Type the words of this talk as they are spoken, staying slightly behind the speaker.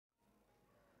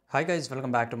Hi guys,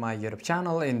 welcome back to my YouTube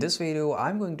channel. In this video,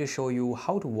 I'm going to show you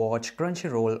how to watch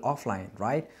Crunchyroll offline,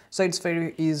 right? So it's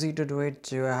very easy to do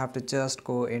it. You have to just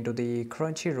go into the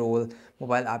Crunchyroll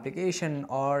mobile application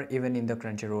or even in the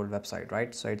Crunchyroll website,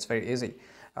 right? So it's very easy.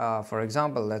 For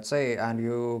example, let's say, and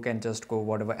you can just go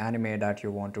whatever anime that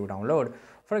you want to download.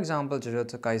 For example,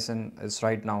 Jujutsu Kaisen is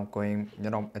right now going,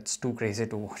 it's too crazy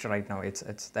to watch right now.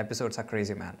 It's the episodes are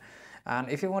crazy, man.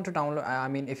 And if you want to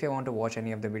download, if you want to watch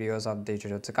any of the videos of the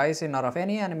Jujutsu Kaisen or of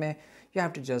any anime, you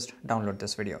have to just download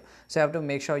this video. So you have to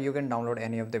make sure you can download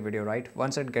any of the video, right?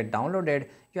 Once it get downloaded,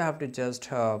 you have to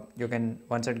just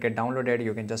once it get downloaded,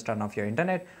 you can just turn off your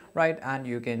internet, right? And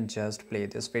you can just play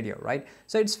this video, right?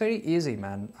 So it's very easy,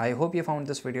 man. I hope you found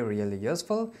this video really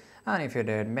useful, and if you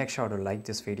did, make sure to like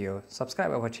this video, subscribe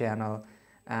our channel,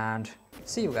 and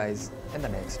see you guys in the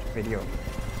next video.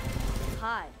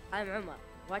 Hi, I'm Emma.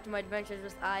 Watch my adventures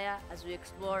with Aya as we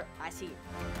explore I See.